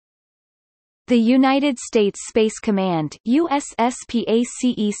The United States Space Command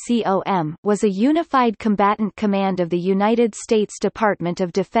USSPACECOM was a unified combatant command of the United States Department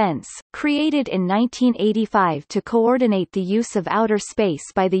of Defense, created in 1985 to coordinate the use of outer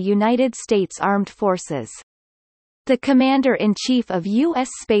space by the United States Armed Forces. The Commander-in-Chief of U.S.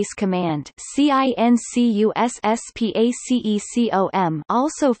 Space Command CINCUSSPACECOM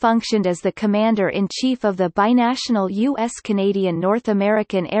also functioned as the Commander-in-Chief of the binational U.S.-Canadian North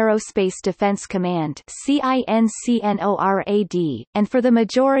American Aerospace Defense Command CINCNORAD, and for the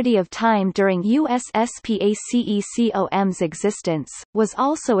majority of time during USSPACECOM's existence, was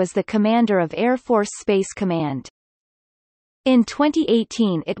also as the Commander of Air Force Space Command. In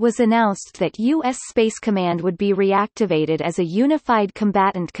 2018 it was announced that U.S. Space Command would be reactivated as a unified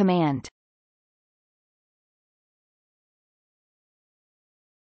combatant command.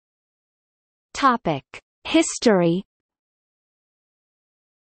 Topic: History.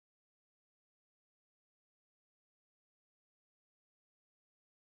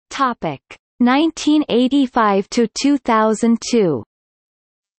 Topic: 1985 to 2002.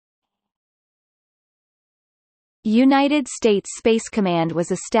 United States Space Command was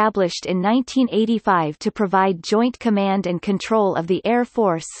established in 1985 to provide joint command and control of the Air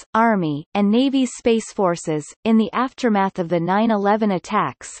Force, Army, and Navy's space forces. In the aftermath of the 9/11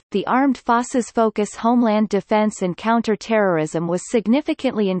 attacks, the Armed Forces' focus homeland defense and counter-terrorism was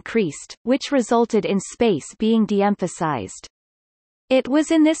significantly increased, which resulted in space being de-emphasized. It was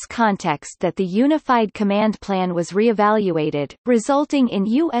in this context that the Unified Command Plan was reevaluated, resulting in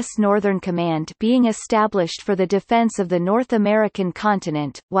U.S. Northern Command being established for the defense of the North American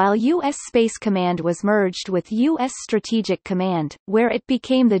continent, while U.S. Space Command was merged with U.S. Strategic Command, where it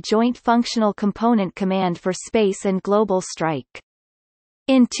became the Joint Functional Component Command for Space and Global Strike.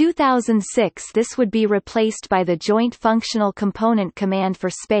 In 2006 this would be replaced by the Joint Functional Component Command for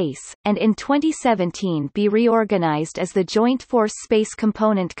Space, and in 2017 be reorganized as the Joint Force Space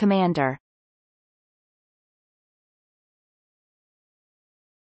Component Commander.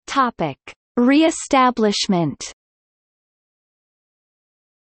 Topic: Reestablishment.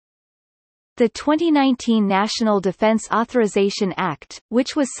 The 2019 National Defense Authorization Act,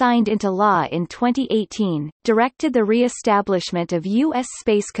 which was signed into law in 2018, directed the re-establishment of U.S.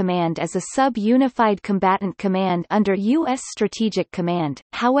 Space Command as a sub-unified combatant command under U.S. Strategic Command.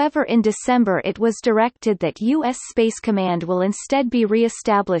 However, in December it was directed that U.S. Space Command will instead be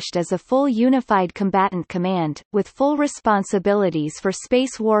re-established as a full unified combatant command, with full responsibilities for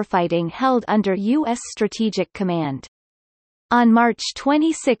space warfighting held under U.S. Strategic Command. On March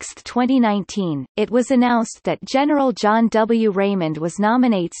 26, 2019, it was announced that General John W. Raymond was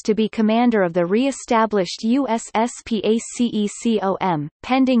nominated to be commander of the re-established USSPACECOM,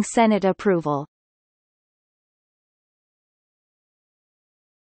 pending Senate approval.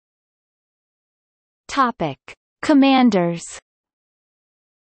 Topic: Commanders.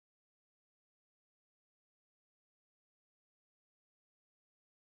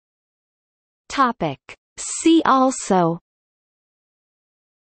 Topic: See also: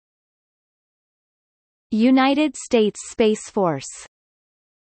 United States Space Force.